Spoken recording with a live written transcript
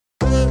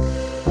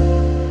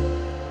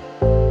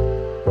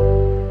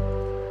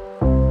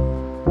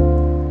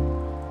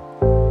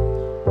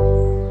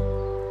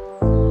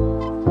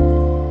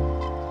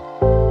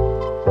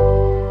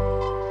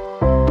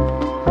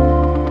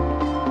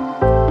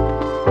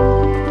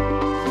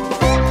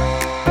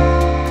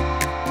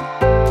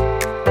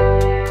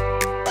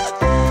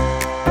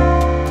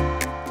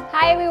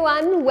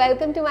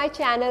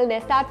channel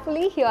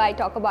NestArtfully. Here I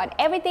talk about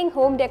everything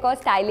home decor,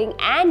 styling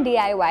and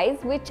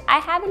DIYs, which I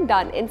haven't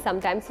done in some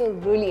time, so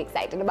really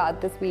excited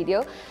about this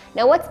video.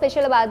 Now what's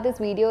special about this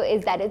video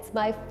is that it's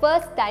my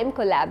first time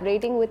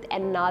collaborating with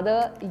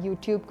another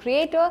YouTube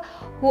creator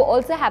who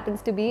also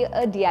happens to be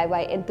a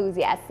DIY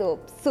enthusiast, so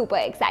super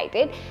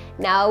excited.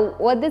 Now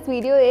what this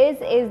video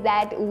is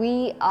that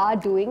we are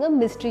doing a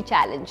mystery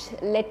challenge.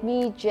 Let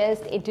me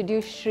just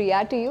introduce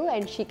Shreya to you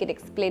and she can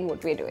explain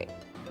what we're doing.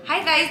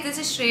 Hi guys, this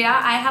is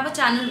Shreya. I have a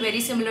channel very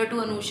similar to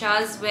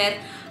Anusha's where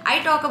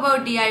I talk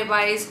about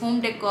DIYs, home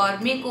decor,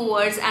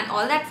 makeovers and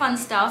all that fun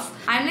stuff.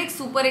 I'm like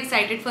super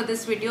excited for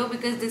this video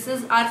because this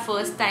is our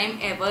first time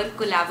ever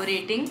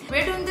collaborating.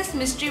 We're doing this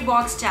mystery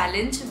box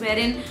challenge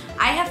wherein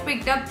I have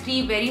picked up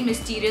 3 very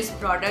mysterious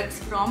products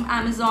from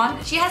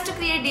Amazon. She has to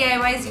create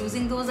DIYs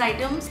using those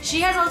items. She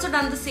has also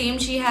done the same.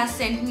 She has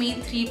sent me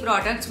 3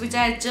 products which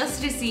I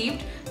just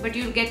received, but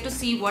you'll get to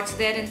see what's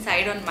there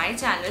inside on my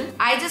channel.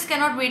 I just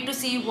cannot wait to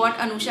see what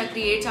Anusha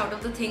creates out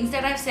of the things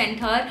that I've sent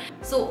her.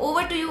 So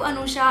over to you,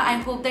 Anusha. I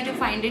hope that you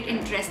find it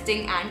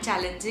interesting and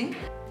challenging.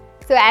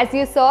 So as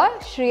you saw,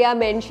 Shreya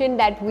mentioned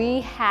that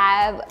we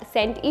have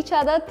sent each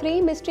other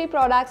 3 mystery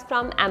products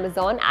from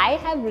Amazon. I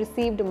have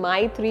received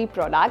my 3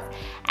 products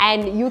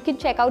and you can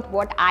check out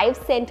what I've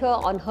sent her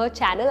on her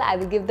channel. I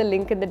will give the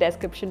link in the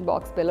description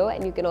box below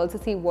and you can also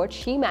see what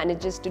she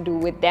manages to do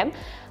with them.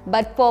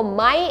 But for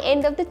my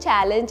end of the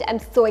challenge, I'm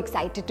so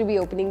excited to be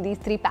opening these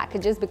 3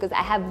 packages because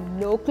I have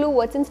no clue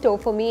what's in store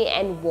for me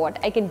and what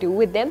I can do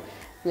with them.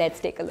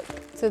 Let's take a look.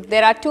 So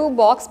there are 2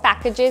 box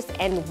packages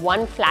and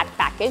 1 flat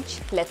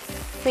package. Let's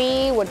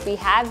see what we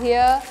have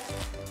here.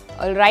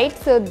 Alright,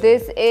 so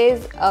this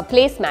is a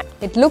placemat.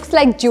 It looks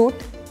like jute.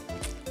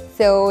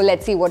 So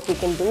let's see what we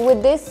can do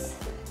with this.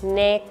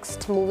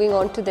 Next, moving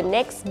on to the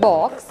next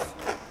box.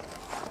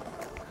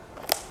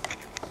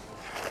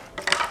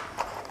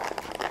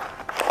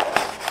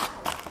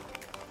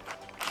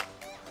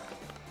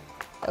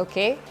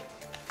 Okay,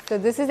 so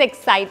this is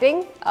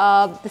exciting.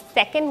 The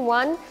second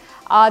one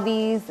are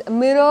these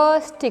mirror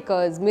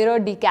stickers, mirror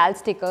decal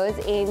stickers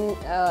in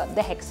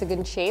the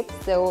hexagon shape.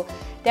 So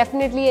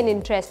definitely an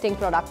interesting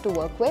product to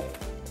work with.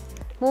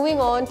 Moving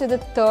on to the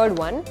third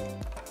one.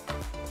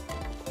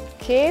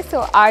 Okay,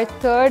 so our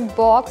third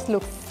box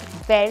looks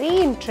very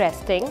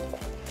interesting.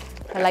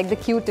 I like the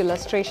cute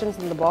illustrations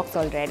in the box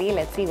already.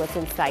 Let's see what's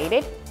inside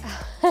it.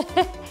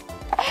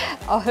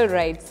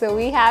 Alright, so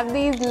we have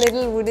these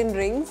little wooden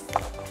rings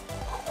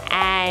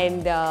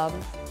and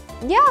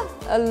yeah,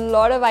 a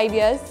lot of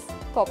ideas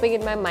popping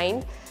in my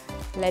mind.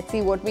 Let's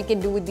see what we can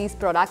do with these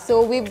products.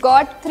 So we've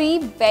got 3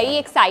 very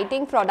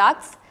exciting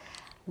products.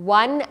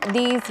 1,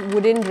 these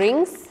wooden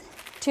rings.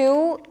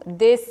 2,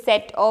 this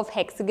set of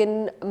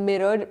hexagon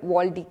mirrored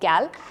wall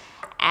decal.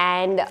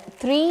 And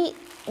 3,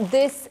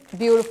 this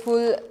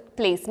beautiful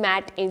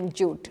placemat in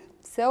jute.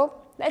 So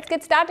let's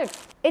get started.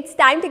 It's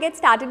time to get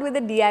started with the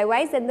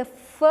DIYs, and the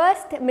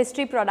first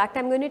mystery product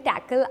I'm going to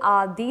tackle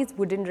are these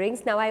wooden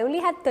rings. Now I only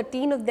have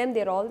 13 of them,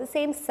 they're all the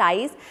same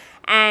size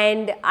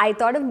and I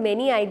thought of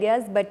many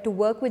ideas, but to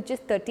work with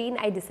just 13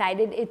 I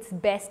decided it's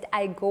best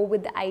I go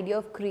with the idea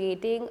of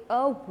creating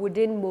a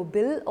wooden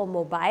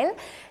mobile.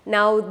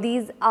 Now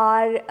these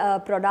are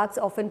products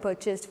often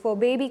purchased for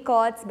baby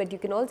cots, but you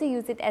can also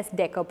use it as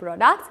decor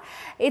products.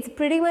 It's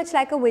pretty much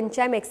like a wind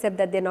chime except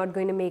that they're not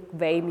going to make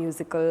very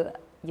musical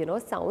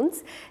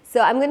sounds. So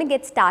I'm going to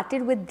get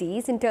started with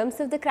these. In terms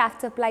of the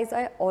craft supplies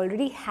I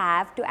already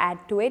have to add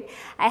to it,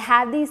 I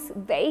have these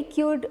very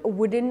cute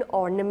wooden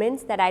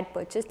ornaments that I had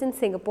purchased in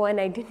Singapore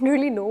and I didn't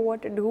really know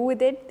what to do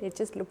with it. They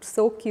just looked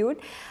so cute.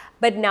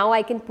 But now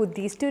I can put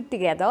these 2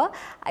 together.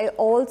 I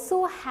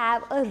also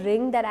have a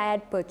ring that I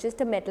had purchased,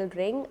 a metal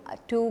ring,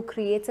 to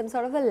create some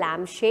sort of a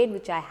lampshade,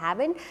 which I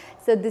haven't.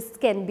 So this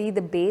can be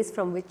the base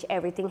from which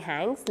everything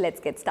hangs.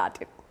 Let's get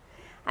started.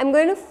 I'm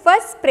going to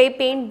first spray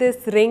paint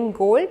this ring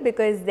gold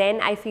because then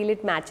I feel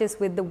it matches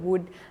with the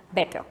wood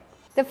better.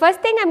 The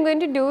first thing I'm going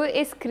to do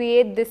is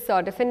create this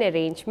sort of an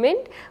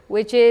arrangement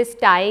which is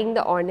tying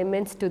the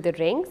ornaments to the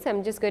ring. So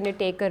I'm just going to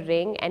take a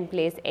ring and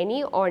place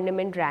any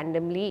ornament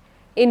randomly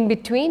in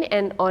between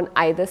and on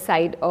either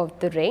side of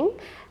the ring.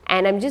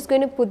 And I'm just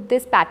going to put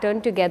this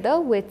pattern together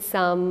with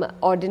some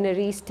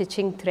ordinary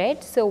stitching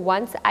thread. So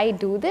once I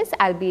do this,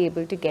 I'll be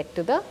able to get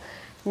to the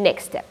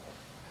next step.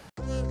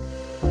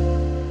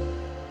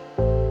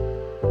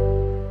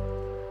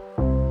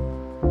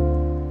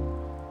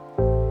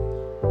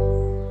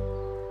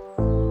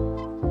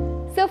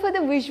 So for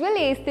the visual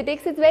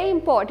aesthetics, it's very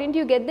important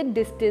you get the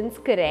distance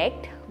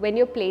correct when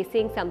you're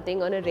placing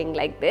something on a ring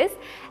like this.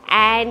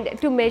 And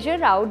to measure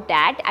out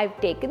that, I've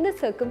taken the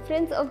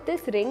circumference of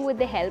this ring with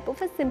the help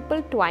of a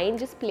simple twine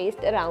just placed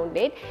around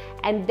it.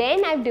 And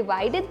then I've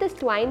divided this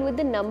twine with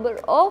the number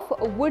of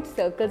wood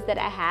circles that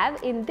I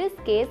have. In this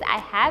case, I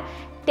have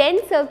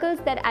 10 circles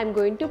that I'm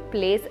going to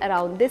place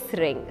around this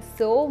ring.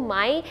 So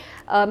my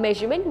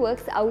measurement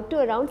works out to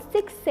around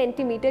 6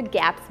 centimeter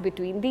gaps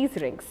between these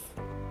rings.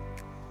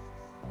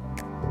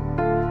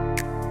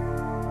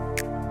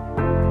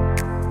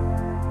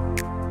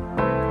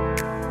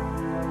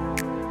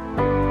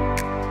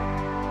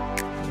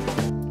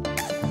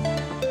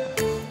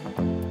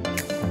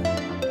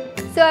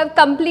 I've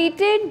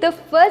completed the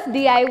first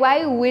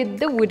DIY with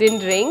the wooden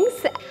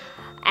rings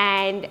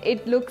and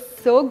it looks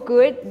so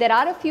good. There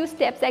are a few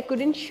steps I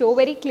couldn't show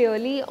very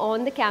clearly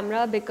on the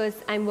camera because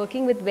I'm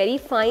working with very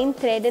fine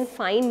thread and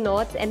fine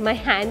knots and my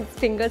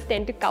fingers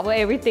tend to cover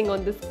everything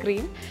on the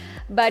screen.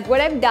 But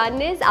what I've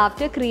done is,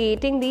 after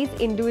creating these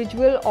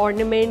individual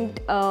ornament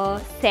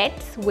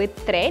sets with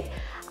thread,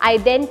 I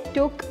then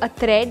took a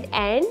thread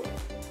and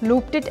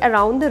looped it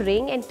around the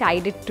ring and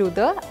tied it to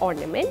the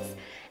ornaments.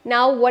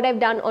 Now what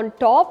I've done on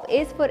top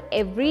is, for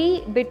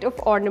every bit of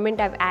ornament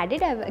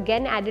I've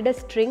again added a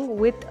string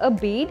with a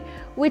bead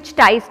which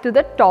ties to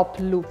the top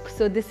loop.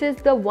 So this is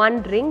the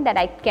one ring that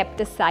I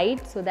kept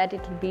aside so that it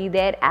will be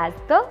there as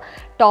the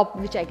top,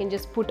 which I can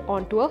just put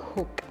onto a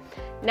hook.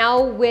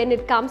 Now when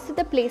it comes to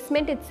the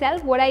placement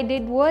itself, what I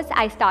did was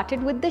I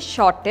started with the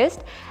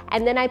shortest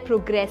and then I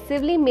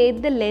progressively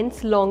made the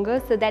lengths longer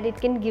so that it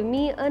can give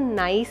me a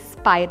nice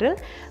spiral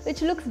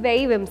which looks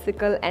very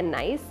whimsical and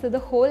nice. So the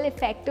whole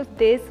effect of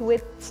this,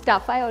 with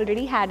stuff I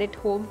already had at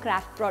home,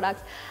 craft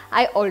products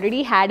I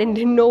already had and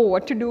didn't know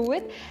what to do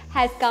with,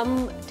 has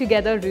come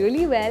together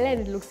really well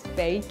and it looks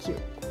very cute.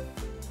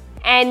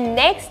 And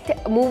next,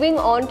 moving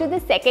on to the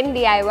second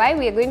DIY,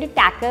 we are going to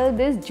tackle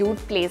this jute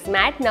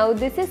placemat. Now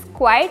this is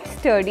quite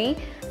sturdy,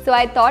 so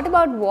I thought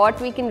about what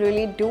we can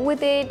really do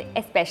with it,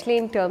 especially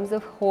in terms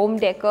of home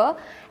decor,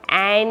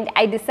 and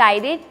I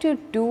decided to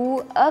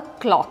do a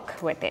clock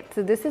with it.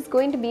 So this is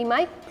going to be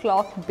my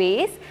clock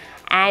base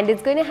and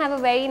it's going to have a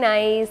very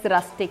nice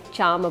rustic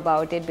charm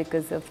about it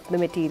because of the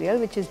material,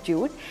 which is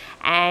jute.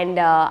 And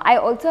I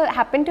also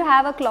happen to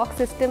have a clock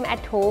system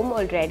at home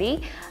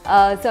already,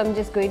 so I'm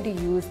just going to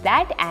use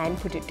that and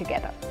put it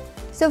together.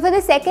 So for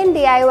the second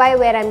DIY,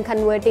 where I'm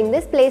converting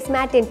this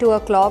placemat into a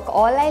clock,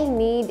 all I'll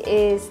need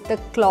is the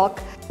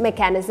clock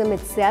mechanism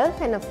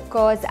itself, and of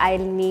course I'll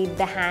need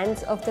the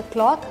hands of the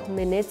clock,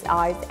 minutes,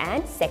 hours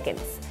and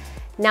seconds.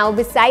 Now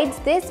besides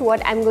this,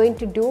 what I'm going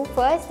to do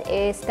first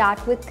is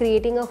start with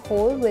creating a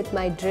hole with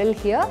my drill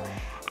here,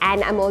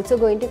 and I'm also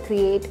going to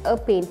create a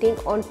painting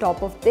on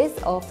top of this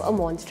of a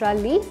monstera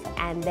leaf,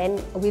 and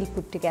then we'll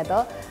put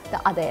together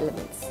the other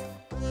elements.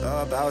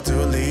 About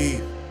to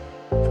leave,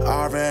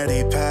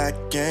 already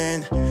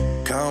packing,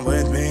 come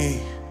with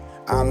me,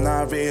 I'm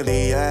not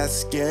really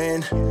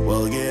asking,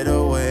 we'll get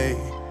away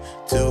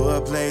to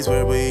a place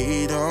where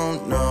we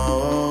don't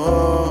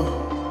know.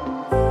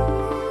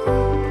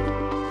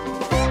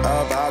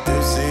 About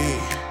to see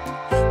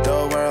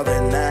the world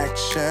in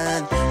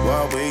action,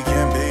 what we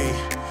can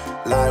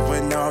be, life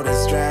with no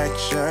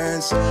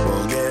distractions,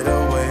 we'll get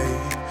away,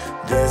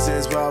 this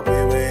is what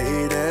we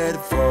waited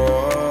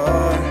for.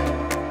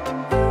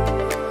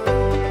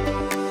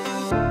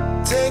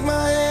 Take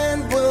my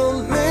hand,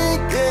 we'll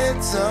make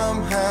it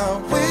somehow,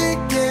 we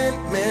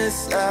can't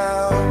miss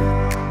out.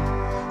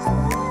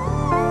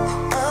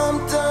 I'm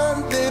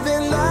done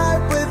living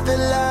life with the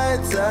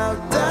lights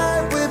out,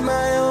 die with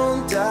my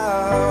own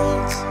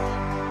doubts.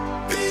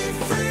 Be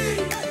free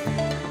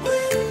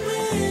with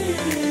me.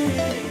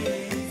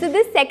 So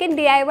this second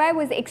DIY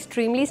was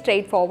extremely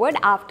straightforward.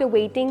 After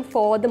waiting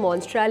for the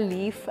monstera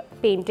leaf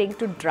painting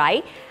to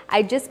dry,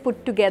 I just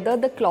put together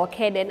the clock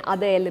head and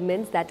other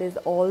elements, that is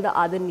all the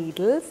other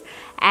needles,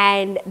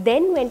 and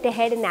then went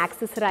ahead and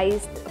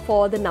accessorized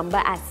for the number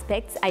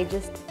aspects. I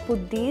just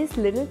put these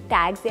little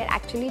tags there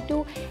actually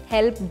to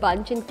help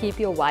bunch and keep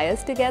your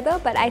wires together,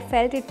 but I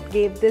felt it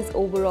gave this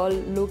overall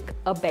look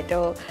a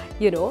better,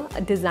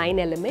 a design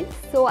element,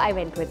 so I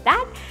went with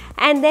that.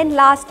 And then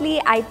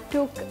lastly, I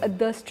took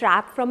the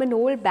strap from an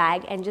old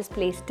bag and just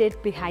placed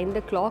it behind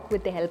the clock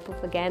with the help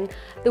of, again,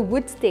 the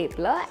wood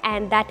stapler,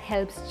 and that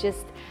helps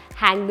just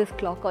hang this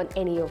clock on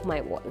any of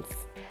my walls.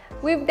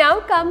 We've now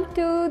come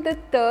to the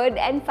third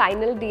and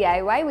final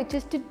DIY, which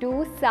is to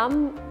do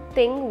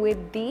something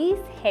with these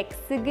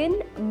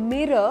hexagon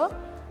mirror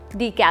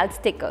decal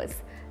stickers.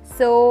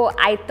 So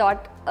I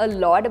thought a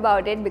lot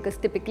about it because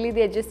typically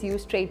they're just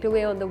used straight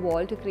away on the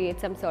wall to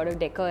create some sort of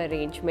decor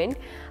arrangement.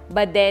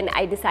 But then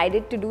I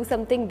decided to do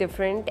something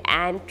different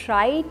and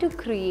try to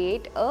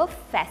create a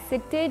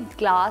faceted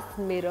glass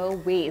mirror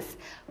vase,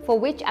 for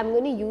which I'm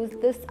going to use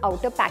this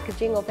outer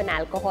packaging of an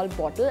alcohol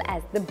bottle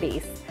as the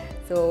base.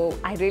 So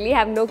I really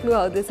have no clue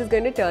how this is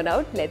going to turn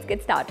out. Let's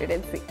get started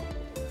and see.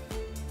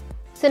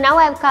 So now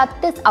I've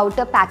cut this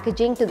outer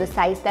packaging to the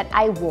size that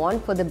I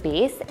want for the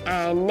base,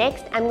 and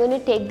next I'm going to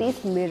take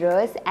these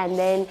mirrors and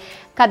then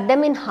cut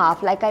them in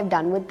half like I've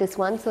done with this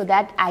one so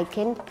that I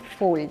can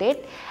fold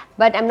it.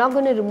 But I'm not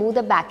going to remove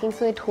the backing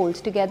so it holds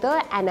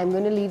together, and I'm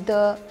going to leave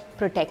the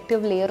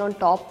protective layer on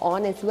top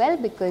on as well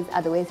because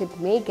otherwise it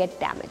may get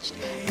damaged.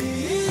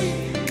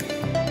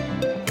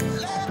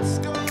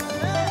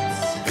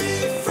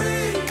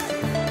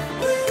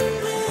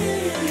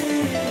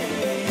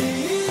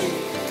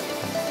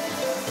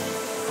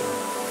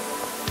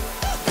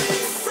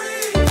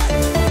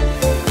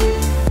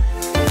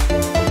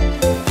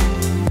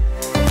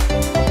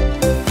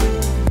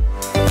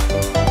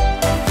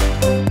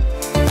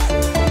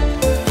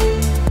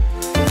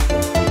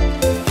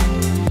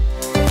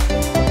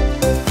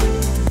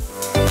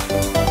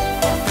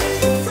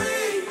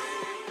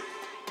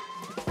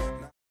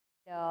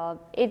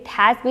 It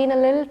has been a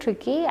little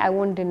tricky, I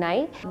won't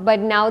deny, but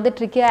now the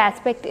trickier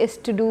aspect is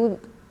to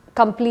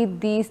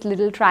complete these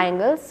little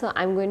triangles. So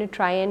I'm going to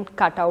try and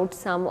cut out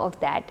some of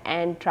that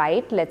and try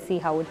it. Let's see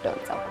how it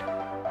turns out.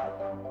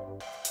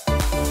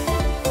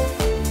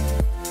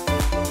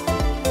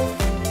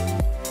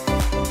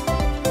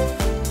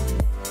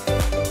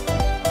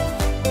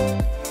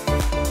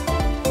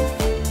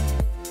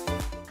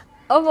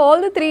 Of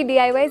all the 3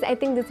 DIYs, I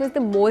think this was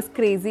the most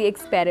crazy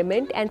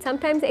experiment, and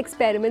sometimes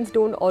experiments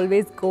don't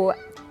always go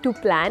to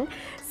plan.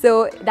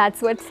 So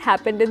that's what's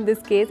happened in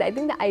this case. I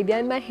think the idea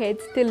in my head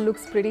still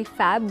looks pretty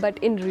fab, but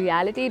in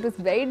reality it was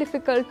very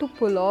difficult to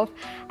pull off,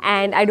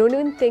 and I don't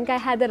even think I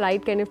had the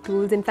right kind of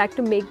tools. In fact,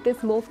 to make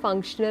this more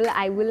functional,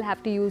 I will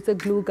have to use a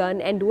glue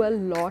gun and do a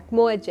lot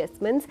more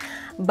adjustments,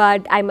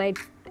 but I might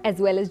as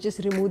well as just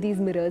remove these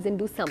mirrors and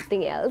do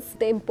something else.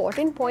 The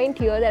important point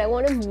here that I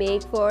want to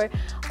make for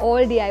all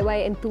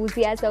DIY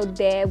enthusiasts out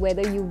there,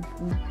 whether you've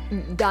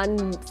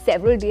done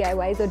several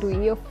DIYs or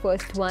doing your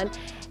first one,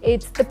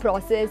 it's the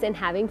process and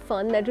having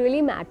fun that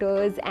really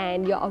matters,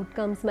 and your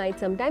outcomes might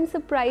sometimes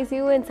surprise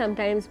you and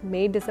sometimes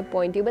may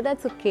disappoint you, but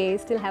that's okay.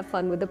 Still have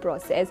fun with the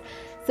process.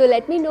 So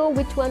let me know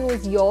which one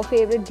was your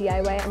favorite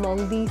DIY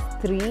among these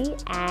 3,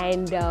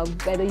 and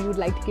whether you'd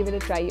like to give it a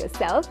try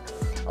yourself.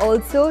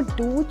 Also,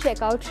 do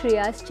check out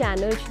Shreya's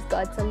channel. She's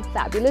got some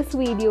fabulous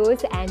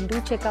videos, and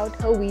do check out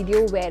her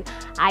video where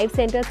I've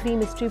sent her 3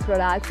 mystery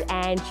products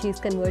and she's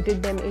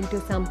converted them into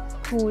some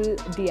cool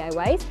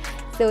DIYs.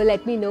 So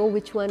let me know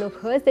which one of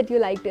hers that you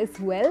liked as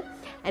well.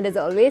 And as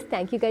always,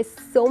 thank you guys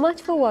so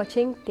much for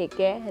watching. Take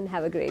care and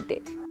have a great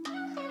day.